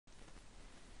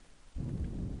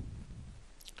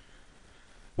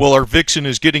Well, our Vixen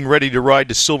is getting ready to ride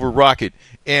the Silver Rocket,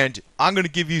 and I'm going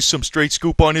to give you some straight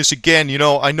scoop on this again.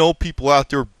 I know people out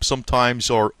there sometimes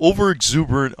are over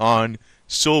exuberant on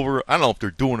silver. I don't know if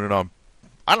they're doing it on,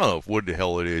 I don't know what the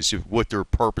hell it is, what their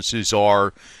purposes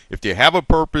are, if they have a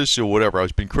purpose or whatever.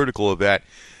 I've been critical of that,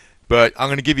 but I'm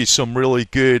going to give you some really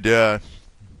good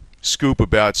scoop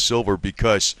about silver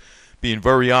because, being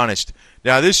very honest,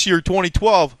 now this year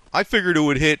 2012, I figured it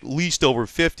would hit at least over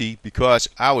 50 because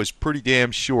I was pretty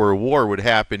damn sure a war would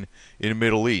happen in the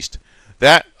Middle East.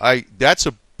 That's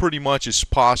a pretty much a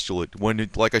postulate.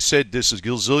 Like I said, this is a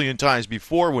gazillion times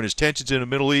before, when there's tensions in the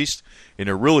Middle East and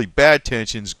they're really bad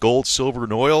tensions, gold, silver,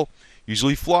 and oil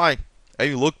usually fly.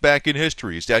 Hey, look back in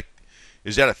history. Is that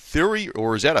a theory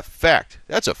or is that a fact?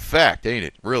 That's a fact, ain't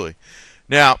it? Really.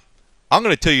 Now, I'm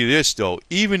going to tell you this, though.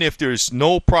 Even if there's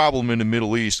no problem in the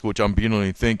Middle East, which I'm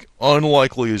beginning to think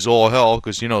unlikely as all hell,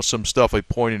 because, some stuff I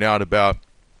pointed out about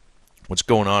what's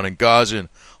going on in Gaza and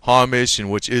Hamas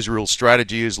and what Israel's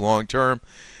strategy is long term,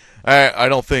 I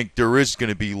don't think there is going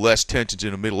to be less tensions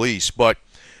in the Middle East. But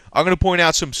I'm going to point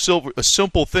out some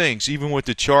simple things, even with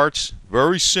the charts.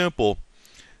 Very simple.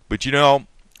 But,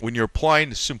 when you're applying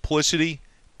the simplicity,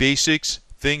 basics,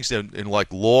 things and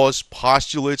like laws,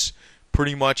 postulates,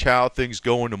 pretty much how things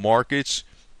go into markets,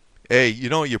 hey,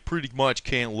 you pretty much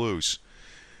can't lose.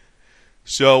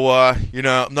 So, I'm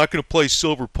not going to play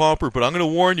silver pumper, but I'm going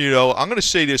to warn you, I'm going to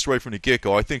say this right from the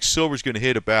get-go. I think silver's going to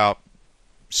hit about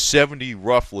 70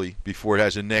 roughly before it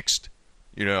has a next,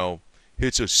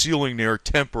 hits a ceiling there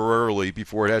temporarily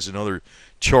before it has another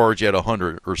charge at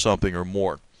 100 or something or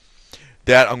more.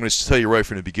 That I'm going to tell you right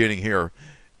from the beginning here.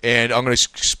 And I'm going to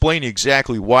explain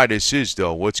exactly why this is,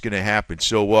 though, what's going to happen.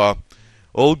 So,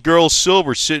 old girl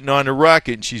Silver sitting on the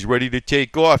rocket, and she's ready to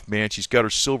take off, man. She's got her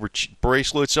silver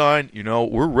bracelets on.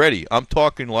 We're ready. I'm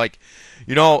talking like,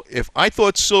 if I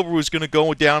thought silver was going to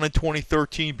go down in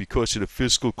 2013 because of the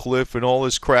fiscal cliff and all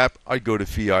this crap, I'd go to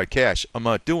fiat cash. I'm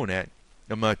not doing that.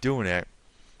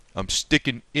 I'm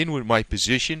sticking in with my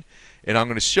position, and I'm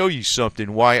going to show you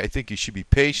something why I think you should be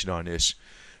patient on this.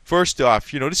 First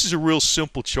off, this is a real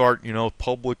simple chart,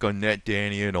 public on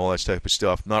NetDania and all that type of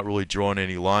stuff. Not really drawing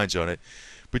any lines on it.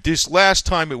 But this last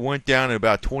time it went down at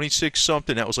about 26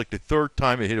 something. That was like the third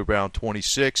time it hit around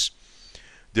 26.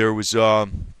 There was,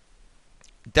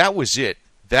 that was it.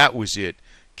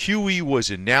 QE was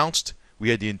announced.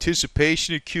 We had the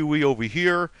anticipation of QE over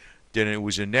here. Then it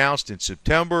was announced in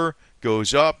September.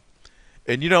 Goes up.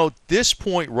 And, this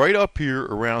point right up here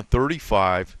around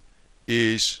 35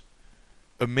 is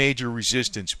a major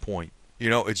resistance point.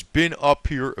 It's been up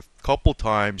here a couple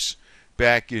times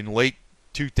back in late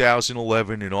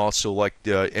 2011 and also like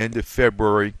the end of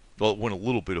February. Well, it went a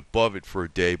little bit above it for a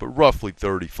day, but roughly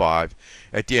 35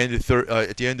 at the end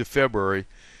of February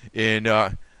in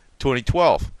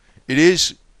 2012. It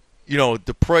is,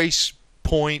 the price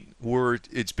point where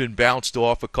it's been bounced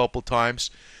off a couple times.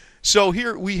 So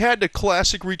here we had the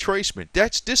classic retracement.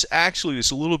 This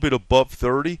a little bit above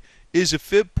 30 is a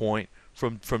fib point.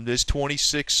 From this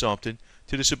 26 something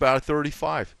to this about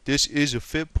 35. This is a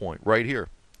fib point right here.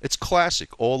 It's classic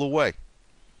all the way.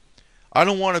 I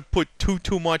don't want to put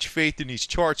too much faith in these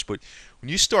charts, but when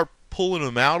you start pulling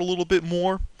them out a little bit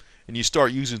more and you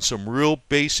start using some real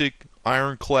basic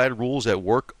ironclad rules that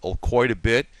work quite a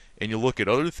bit, and you look at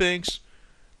other things,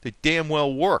 they damn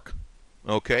well work.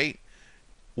 Okay?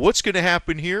 What's going to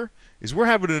happen here is we're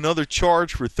having another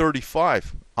charge for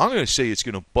 35. I'm going to say it's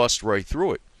going to bust right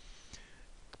through it.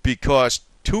 Because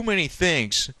too many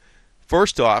things.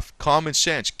 First off, common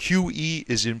sense. QE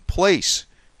is in place.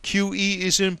 QE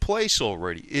is in place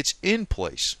already. It's in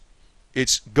place.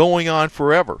 It's going on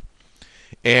forever.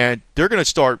 And they're going to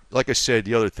start, like I said,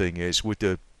 the other thing is with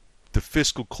the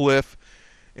fiscal cliff,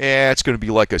 it's going to be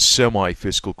like a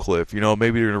semi-fiscal cliff. Maybe they're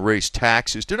going to raise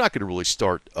taxes. They're not going to really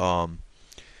start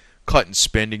cutting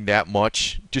spending that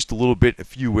much, just a little bit in a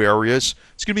few areas.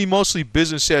 It's going to be mostly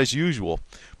business as usual.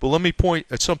 But let me point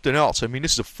at something else. I mean,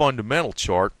 this is a fundamental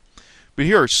chart. But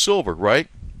here is silver, right?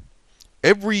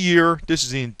 Every year, this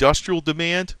is the industrial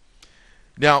demand.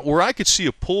 Now, where I could see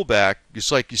a pullback,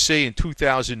 just like you say in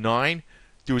 2009,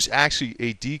 there was actually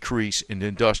a decrease in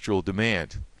industrial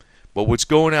demand. But what's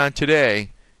going on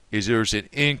today is there's an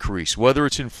increase. Whether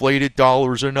it's inflated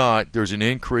dollars or not, there's an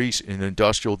increase in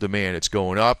industrial demand. It's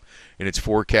going up, and it's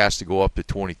forecast to go up to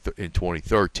in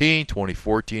 2013,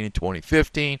 2014, and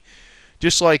 2015.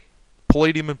 Just like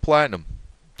palladium and platinum,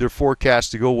 they're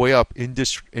forecast to go way up.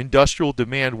 Industrial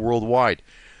demand worldwide.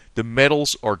 The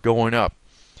metals are going up.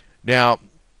 Now,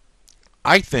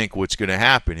 I think what's going to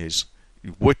happen is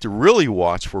what to really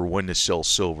watch for when to sell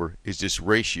silver is this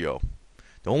ratio.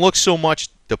 Don't look so much.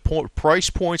 The price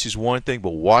points is one thing,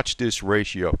 but watch this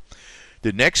ratio.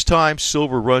 The next time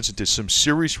silver runs into some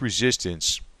serious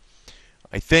resistance,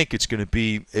 I think it's going to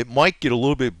be, it might get a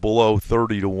little bit below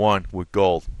 30 to 1 with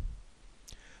gold.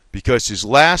 Because this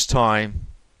last time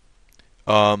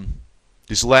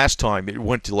it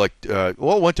went to like, it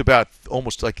went to about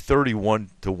almost like 31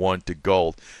 to 1 to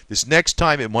gold. This next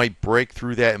time it might break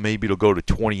through that, and maybe it'll go to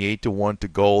 28 to 1 to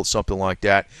gold, something like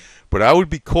that. But I would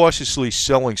be cautiously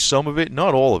selling some of it,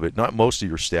 not all of it, not most of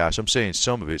your stash. I'm saying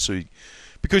some of it,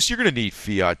 because you're going to need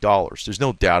fiat dollars. There's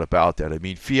no doubt about that. I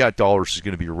mean, fiat dollars is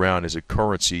going to be around as a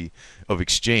currency of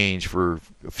exchange for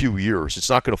a few years. It's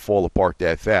not going to fall apart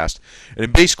that fast.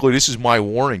 And basically, this is my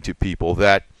warning to people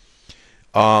that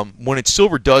when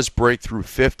silver does break through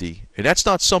 50, and that's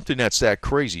not something that's that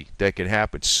crazy that can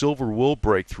happen. Silver will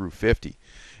break through 50.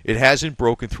 It hasn't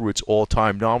broken through its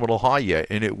all-time nominal high yet,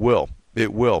 and it will.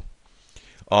 It will.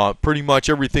 Pretty much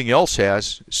everything else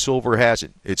has. Silver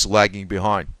hasn't. It's lagging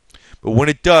behind. But when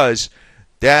it does,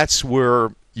 that's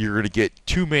where you're going to get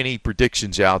too many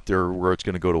predictions out there where it's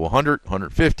going to go to 100,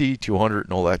 150, 200,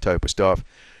 and all that type of stuff.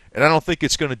 And I don't think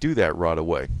it's going to do that right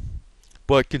away.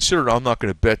 But consider I'm not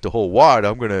going to bet the whole wad.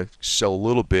 I'm going to sell a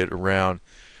little bit around,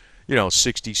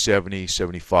 60, 70,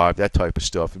 75, that type of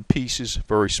stuff in pieces,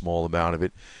 very small amount of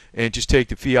it, and just take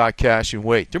the fiat cash and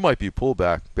wait. There might be a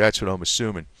pullback. That's what I'm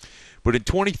assuming. But in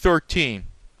 2013,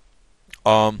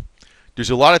 there's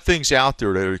a lot of things out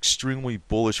there that are extremely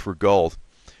bullish for gold.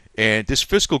 And this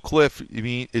fiscal cliff, I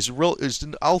mean,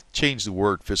 I'll change the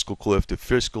word fiscal cliff to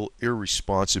fiscal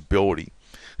irresponsibility.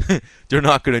 They're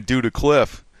not going to do the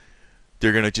cliff.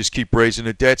 They're going to just keep raising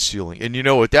the debt ceiling. And you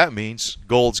know what that means?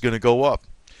 Gold's going to go up.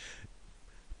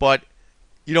 But,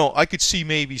 I could see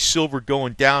maybe silver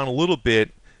going down a little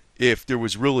bit if there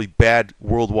was really bad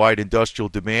worldwide industrial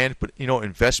demand. But,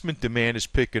 investment demand is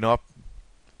picking up.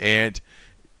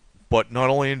 But not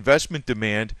only investment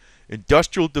demand,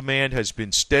 industrial demand has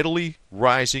been steadily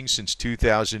rising since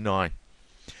 2009.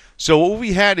 So what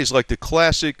we had is like the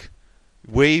classic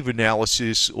wave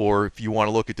analysis, or if you want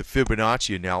to look at the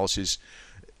Fibonacci analysis.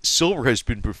 Silver has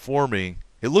been performing,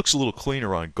 it looks a little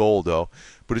cleaner on gold though,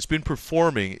 but it's been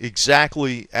performing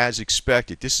exactly as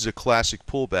expected. This is a classic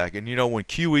pullback. And when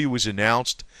QE was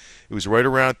announced, it was right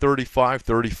around 35.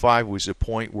 35 was a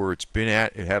point where it's been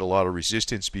at. It had a lot of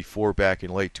resistance before, back in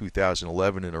late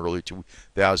 2011 and early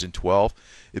 2012.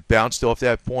 It bounced off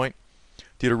that point,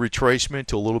 did a retracement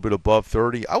to a little bit above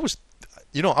 30. I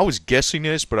was guessing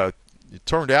this, but it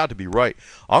turned out to be right.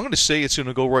 I'm going to say it's going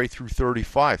to go right through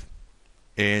 35,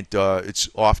 and it's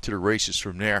off to the races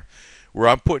from there. Where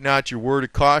I'm putting out your word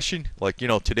of caution, like,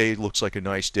 today looks like a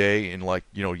nice day, and like,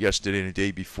 yesterday and the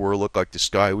day before it looked like the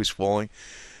sky was falling.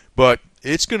 But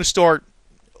it's going to start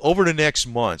over the next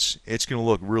months. It's going to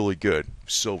look really good,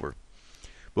 silver.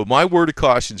 But my word of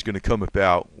caution is going to come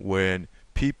about when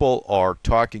people are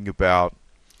talking about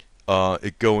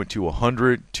it going to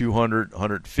 100, 200,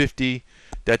 150,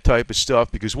 that type of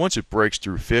stuff. Because once it breaks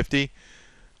through 50,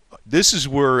 this is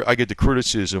where I get the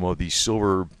criticism of these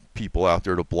silver people out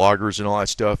there, the bloggers and all that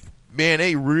stuff. Man,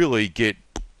 they really get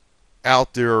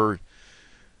out there.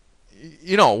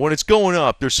 When it's going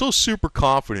up, they're so super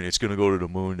confident it's going to go to the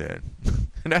moon then.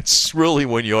 And that's really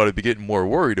when you ought to be getting more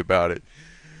worried about it.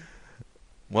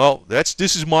 Well, this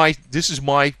is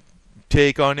my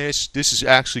take on this. This is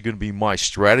actually going to be my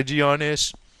strategy on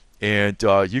this. And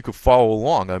you can follow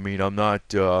along. I mean, I'm not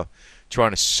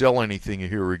trying to sell anything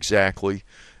here exactly.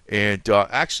 And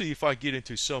actually, if I get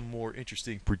into some more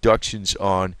interesting productions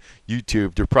on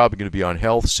YouTube, they're probably going to be on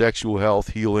health, sexual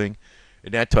health, healing,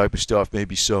 and that type of stuff.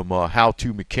 Maybe some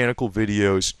how-to mechanical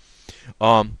videos.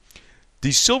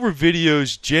 These silver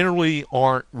videos generally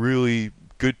aren't really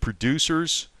good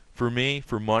producers for me,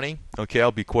 for money. Okay,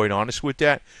 I'll be quite honest with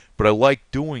that. But I like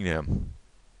doing them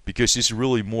because this is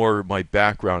really more my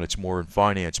background. It's more in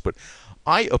finance. But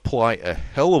I apply a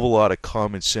hell of a lot of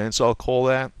common sense, I'll call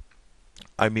that.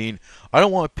 I mean, I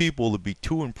don't want people to be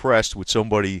too impressed with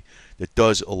somebody that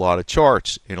does a lot of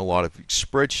charts and a lot of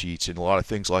spreadsheets and a lot of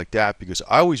things like that, because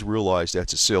I always realize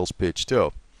that's a sales pitch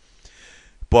too.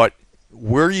 But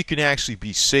where you can actually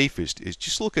be safest is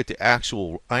just look at the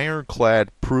actual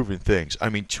ironclad proven things. I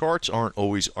mean, charts aren't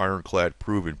always ironclad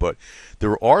proven, but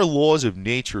there are laws of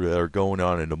nature that are going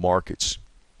on in the markets.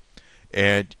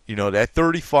 And, that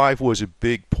 35 was a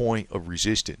big point of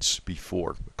resistance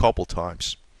before, a couple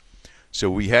times. So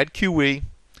we had QE.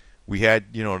 We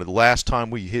had, the last time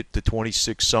we hit the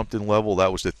 26 something level,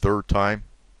 that was the third time.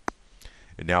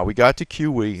 And now we got to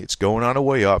QE. It's going on a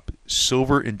way up.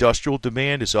 Silver industrial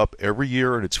demand is up every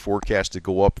year, and it's forecast to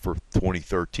go up for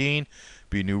 2013,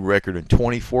 be a new record in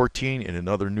 2014 and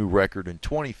another new record in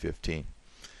 2015.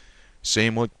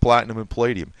 Same with platinum and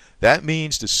palladium. That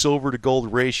means the silver to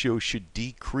gold ratio should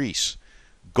decrease.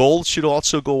 Gold should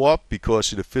also go up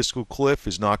because the fiscal cliff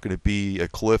is not going to be a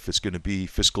cliff. It's going to be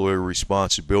fiscal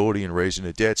irresponsibility and raising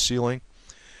the debt ceiling.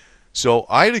 So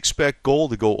I'd expect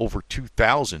gold to go over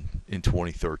 2,000 in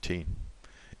 2013.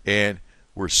 And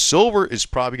where silver is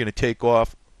probably going to take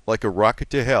off like a rocket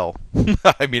to hell.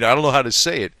 I mean, I don't know how to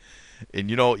say it. And,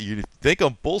 you know, you think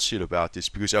I'm bullshit about this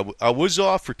because I was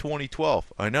off for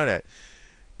 2012. I know that.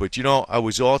 But, you know, I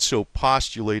was also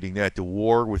postulating that the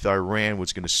war with Iran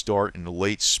was going to start in the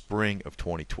late spring of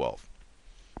 2012.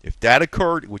 If that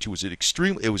occurred, which was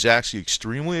it was actually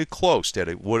extremely close that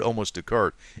it would almost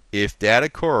occurred. If that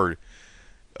occurred,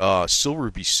 silver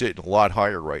would be sitting a lot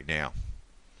higher right now.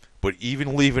 But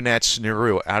even leaving that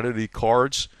scenario out of the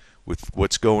cards, with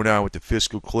what's going on with the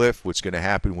fiscal cliff, what's going to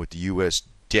happen with the U.S.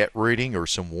 debt rating or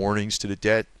some warnings to the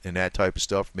debt and that type of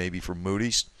stuff, maybe from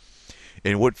Moody's,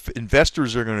 and what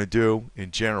investors are going to do in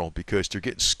general, because they're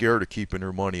getting scared of keeping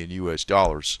their money in U.S.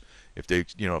 dollars. If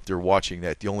they're watching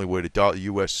that, the only way the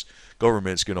U.S.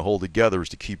 government is going to hold together is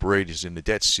to keep raising in the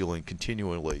debt ceiling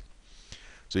continually.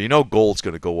 So you know gold's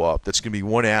going to go up. That's going to be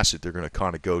one asset they're going to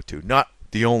kind of go to. Not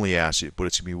the only asset, but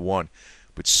it's going to be one.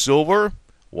 But silver,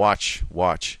 watch.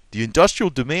 The industrial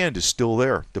demand is still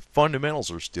there. The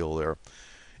fundamentals are still there.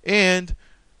 And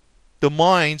the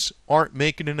mines aren't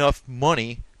making enough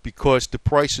money because the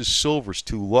price of silver is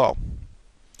too low.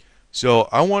 So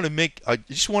I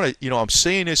just want to, I'm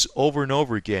saying this over and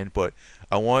over again, but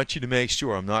I want you to make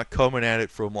sure I'm not coming at it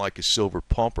from like a silver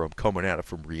pumper. I'm coming at it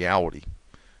from reality.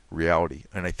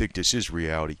 And I think this is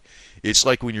reality. It's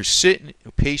like when you're sitting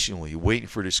patiently waiting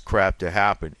for this crap to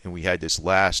happen, and we had this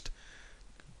last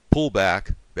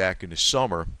pullback back in the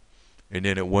summer, and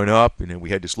then it went up, and then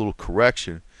we had this little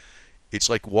correction. It's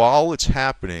like while it's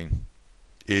happening,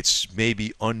 it's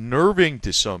maybe unnerving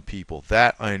to some people.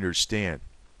 That I understand.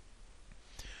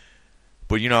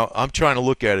 But, I'm trying to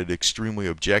look at it extremely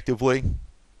objectively.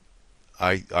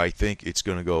 I think it's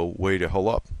going to go way to hell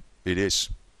up. It is.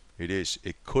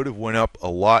 It could have went up a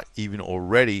lot even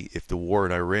already if the war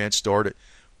in Iran started.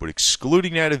 But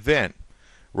excluding that event,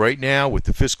 right now with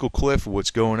the fiscal cliff of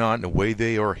what's going on, the way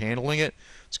they are handling it,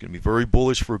 it's going to be very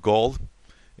bullish for gold.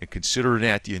 And considering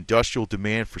that the industrial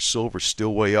demand for silver is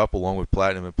still way up along with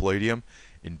platinum and palladium,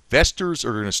 investors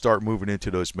are going to start moving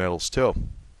into those metals too.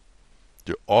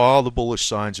 All the bullish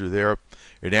signs are there.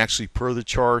 And actually per the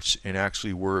charts and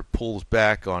actually where it pulls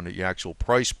back on the actual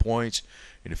price points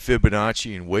and the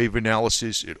Fibonacci and wave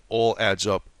analysis, it all adds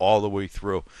up all the way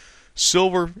through.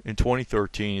 Silver in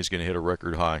 2013 is going to hit a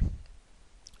record high.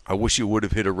 I wish it would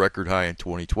have hit a record high in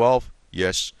 2012,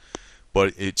 yes,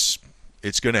 but it's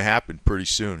going to happen pretty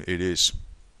soon. It is.